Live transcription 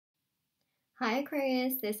Hi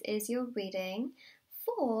Aquarius, this is your reading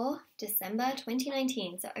for December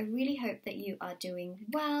 2019. So I really hope that you are doing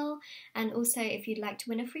well, and also if you'd like to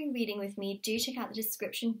win a free reading with me, do check out the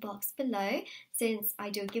description box below, since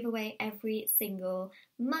I do a giveaway every single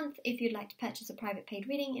month. If you'd like to purchase a private paid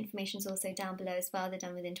reading, information is also down below as well. They're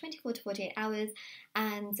done within 24 to 48 hours,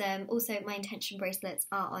 and also my intention bracelets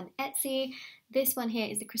are on Etsy. This one here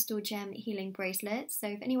is the Crystal Gem Healing Bracelet. So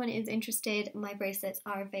if anyone is interested, my bracelets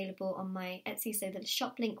are available on my Etsy, so the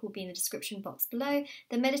shop link will be in the description box below.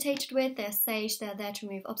 They're meditated with, they're sage, they're there to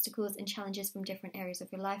remove obstacles and challenges from different areas of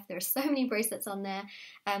your life. There are so many bracelets on there.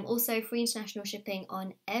 Also free international shipping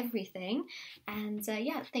on everything. And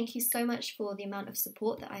yeah, thank you so much for the amount of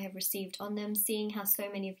support that I have received on them. Seeing how so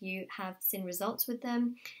many of you have seen results with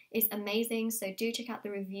them is amazing. So do check out the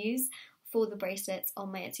reviews for the bracelets on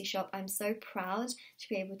my Etsy shop. I'm so proud to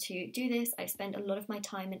be able to do this. I spend a lot of my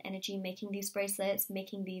time and energy making these bracelets,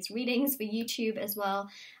 making these readings for YouTube as well.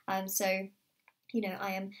 So, you know,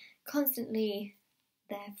 I am constantly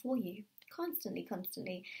there for you.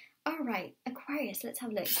 Constantly. Alright, Aquarius, let's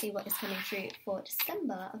have a look, see what is coming through for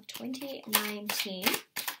December of 2019.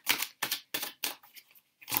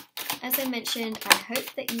 As I mentioned, I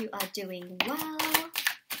hope that you are doing well.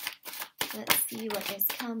 Let's see what is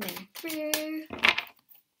coming through.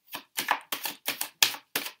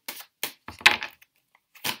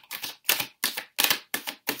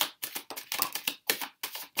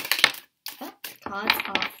 Oh, cards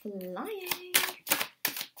are flying.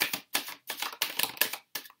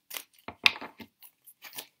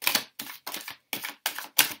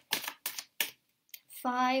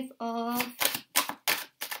 Five of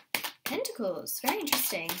Pentacles. Very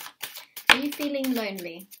interesting. Are you feeling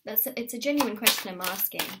lonely? It's a genuine question I'm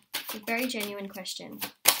asking. It's a very genuine question.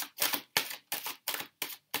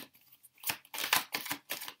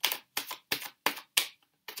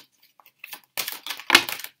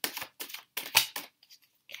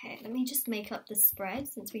 Okay, let me just make up the spread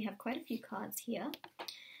since we have quite a few cards here.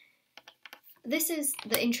 This is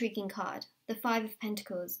the intriguing card, the Five of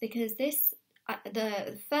Pentacles, because this,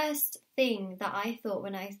 the first thing I thought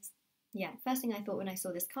when I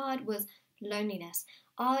saw this card was loneliness.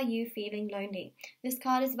 Are you feeling lonely? This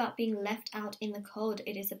card is about being left out in the cold.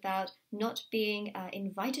 It is about not being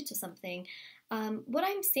invited to something. What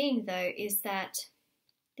I'm seeing though is that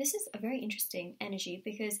this is a very interesting energy,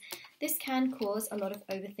 because this can cause a lot of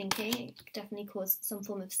overthinking. It could definitely cause some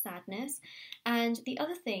form of sadness. And the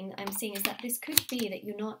other thing I'm seeing is that this could be that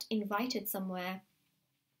you're not invited somewhere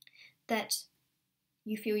that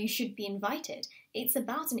you feel you should be invited. It's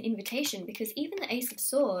about an invitation, because even the Ace of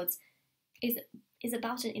Swords is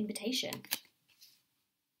about an invitation.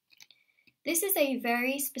 This is a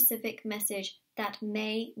very specific message that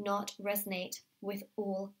may not resonate with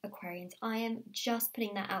all Aquarians. I am just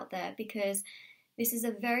putting that out there because this is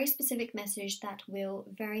a very specific message that will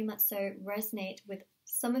very much so resonate with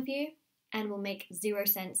some of you and will make zero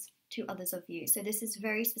sense to others of you. So this is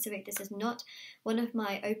very specific. This is not one of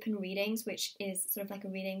my open readings, which is sort of like a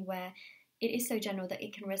reading where it is so general that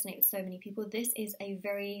it can resonate with so many people. This is a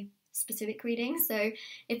very specific reading. So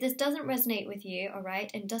if this doesn't resonate with you, all right,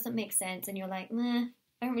 and doesn't make sense, and you're like, meh,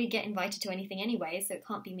 I don't really get invited to anything anyway, so it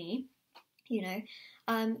can't be me, you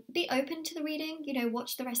know, be open to the reading, you know,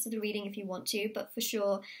 watch the rest of the reading if you want to, but for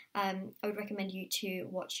sure, I would recommend you to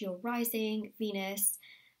watch your rising, Venus,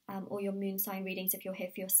 or your moon sign readings if you're here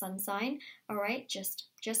for your sun sign. All right, just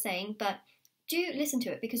saying, but do listen to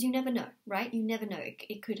it, because you never know, right? You never know,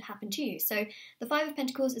 it could happen to you. So the Five of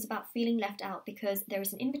Pentacles is about feeling left out, because there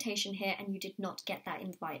is an invitation here and you did not get that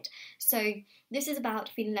invite. So this is about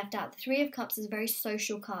feeling left out. The Three of Cups is a very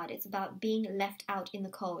social card. It's about being left out in the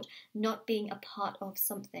cold, not being a part of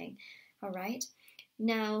something. All right,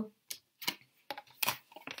 now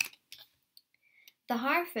the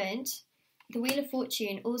Hierophant, the Wheel of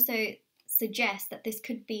Fortune, also suggests that this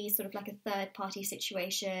could be sort of like a third party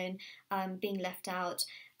situation, being left out.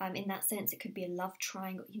 In that sense, it could be a love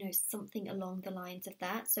triangle, you know, something along the lines of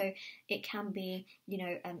that. So it can be, you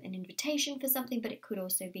know, an invitation for something, but it could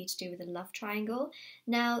also be to do with a love triangle.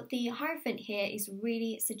 Now, the Hierophant here is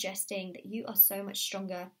really suggesting that you are so much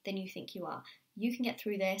stronger than you think you are. You can get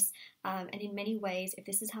through this, and in many ways, if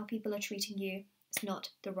this is how people are treating you, it's not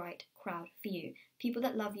the right crowd for you. People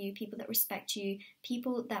that love you, people that respect you,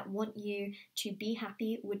 people that want you to be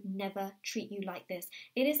happy would never treat you like this.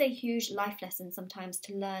 It is a huge life lesson sometimes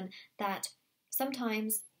to learn that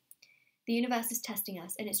sometimes the universe is testing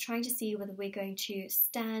us, and it's trying to see whether we're going to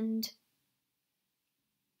stand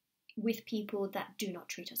with people that do not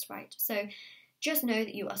treat us right. So just know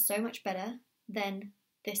that you are so much better than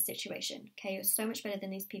this situation, okay? You're so much better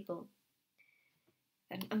than these people.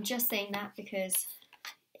 And I'm just saying that because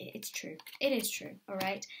it's true. It is true, all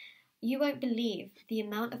right? You won't believe the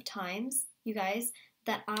amount of times, you guys,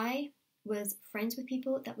 that I was friends with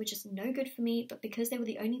people that were just no good for me, but because they were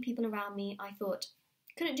the only people around me, I thought,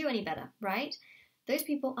 couldn't do any better, right? Those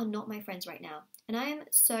people are not my friends right now. And I am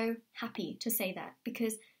so happy to say that,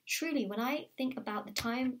 because truly, when I think about the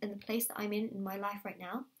time and the place that I'm in my life right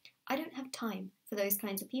now, I don't have time for those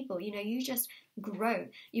kinds of people. You know, you just grow,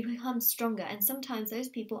 you become stronger, and sometimes those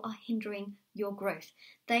people are hindering your growth.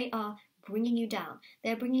 They are bringing you down.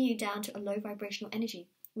 They're bringing you down to a low vibrational energy,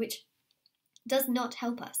 which does not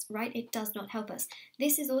help us, right? It does not help us.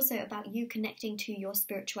 This is also about you connecting to your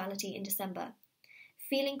spirituality in December,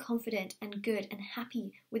 feeling confident and good and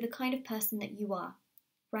happy with the kind of person that you are,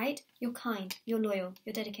 right? You're kind, you're loyal,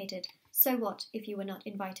 you're dedicated. So what if you were not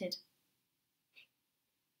invited?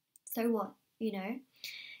 So what, you know?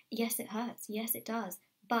 Yes, it hurts. Yes, it does.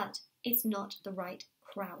 But it's not the right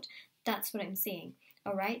crowd. That's what I'm seeing,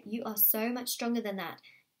 all right? You are so much stronger than that.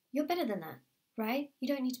 You're better than that, right? You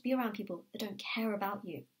don't need to be around people that don't care about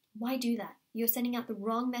you. Why do that? You're sending out the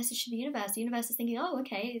wrong message to the universe. The universe is thinking, oh,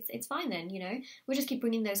 okay, it's fine then, you know? We'll just keep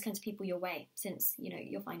bringing those kinds of people your way since, you know,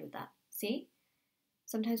 you're fine with that. See?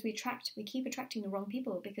 Sometimes we keep attracting the wrong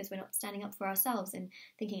people because we're not standing up for ourselves and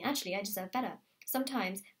thinking, actually, I deserve better.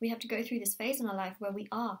 Sometimes we have to go through this phase in our life where we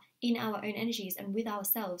are in our own energies and with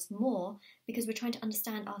ourselves more because we're trying to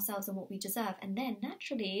understand ourselves and what we deserve. And then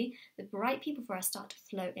naturally, the right people for us start to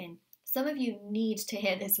flow in. Some of you need to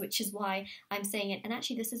hear this, which is why I'm saying it. And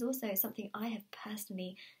actually, this is also something I have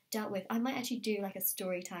personally dealt with. I might actually do like a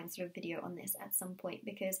story time sort of video on this at some point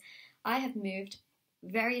because I have moved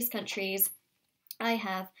various countries. I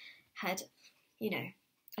have had, you know,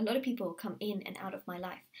 a lot of people come in and out of my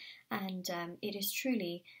life. And it is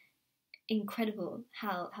truly incredible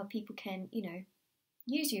how people can, you know,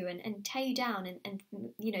 use you and tear you down and,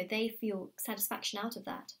 you know, they feel satisfaction out of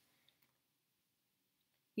that.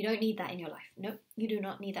 You don't need that in your life. Nope, you do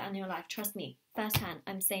not need that in your life. Trust me, firsthand,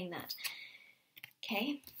 I'm saying that.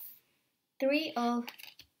 Okay, Three of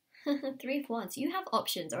Wands. You have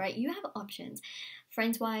options, all right? You have options.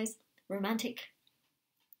 Friends-wise,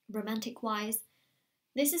 romantic-wise.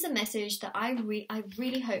 This is a message that I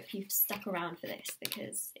really hope you've stuck around for this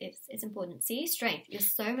because it's important. See, strength. You're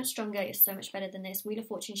so much stronger. You're so much better than this. Wheel of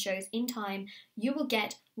Fortune shows in time you will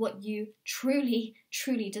get what you truly,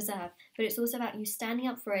 truly deserve. But it's also about you standing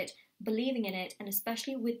up for it, believing in it, and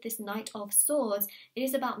especially with this Knight of Swords, it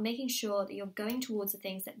is about making sure that you're going towards the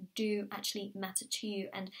things that do actually matter to you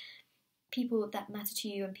and people that matter to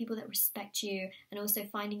you and people that respect you, and also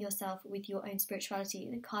finding yourself with your own spirituality.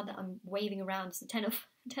 The card that I'm waving around is the Ten of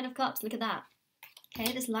Cups. Look at that.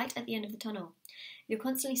 Okay, there's light at the end of the tunnel. If you're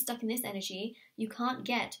constantly stuck in this energy, you can't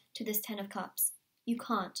get to this Ten of Cups. You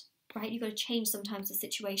can't, right? You've got to change sometimes the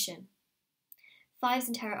situation. Fives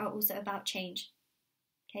in tarot are also about change.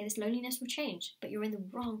 Okay, this loneliness will change, but you're in the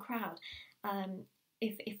wrong crowd.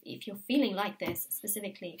 If you're feeling like this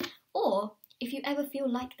specifically, or if you ever feel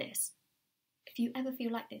like this,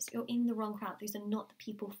 you're in the wrong crowd. These are not the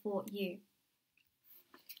people for you.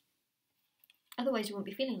 Otherwise, you wouldn't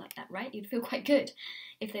be feeling like that, right? You'd feel quite good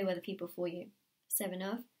if they were the people for you. Seven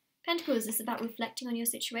of Pentacles. This is about reflecting on your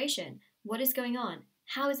situation. What is going on?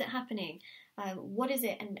 How is it happening? What is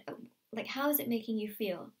it? And like, how is it making you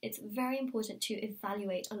feel? It's very important to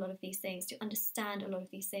evaluate a lot of these things, to understand a lot of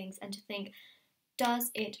these things, and to think,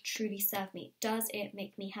 does it truly serve me? Does it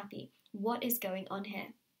make me happy? What is going on here?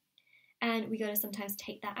 And we got to sometimes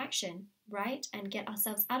take that action, right? And get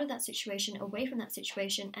ourselves out of that situation, away from that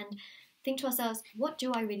situation, and think to ourselves, what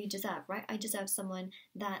do I really deserve, right? I deserve someone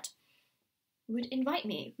that would invite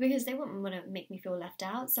me because they wouldn't want to make me feel left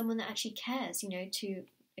out. Someone that actually cares, you know, to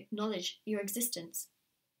acknowledge your existence.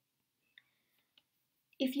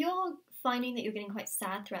 If you're finding that you're getting quite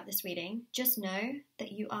sad throughout this reading, just know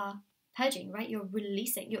that you are purging, right? You're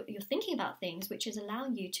releasing, you're thinking about things, which is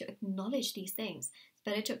allowing you to acknowledge these things. It's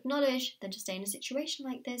better to acknowledge than to stay in a situation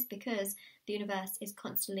like this because the universe is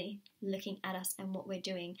constantly looking at us and what we're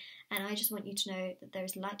doing. And I just want you to know that there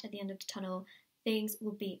is light at the end of the tunnel. Things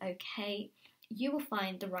will be okay. You will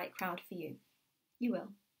find the right crowd for you. You will.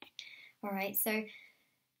 All right, so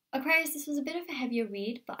Aquarius, this was a bit of a heavier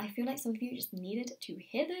read, but I feel like some of you just needed to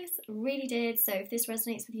hear this. Really did. So if this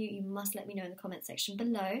resonates with you, you must let me know in the comment section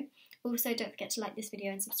below. Also, don't forget to like this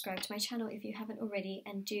video and subscribe to my channel if you haven't already,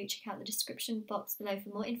 and do check out the description box below for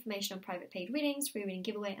more information on private paid readings, free reading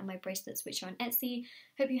giveaway, and my bracelets, which are on Etsy.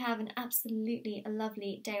 Hope you have an absolutely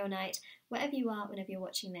lovely day or night, wherever you are, whenever you're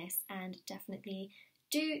watching this, and definitely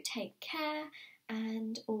do take care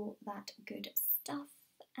and all that good stuff.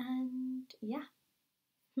 And yeah.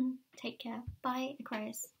 Take care. Bye,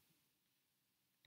 Aquarius.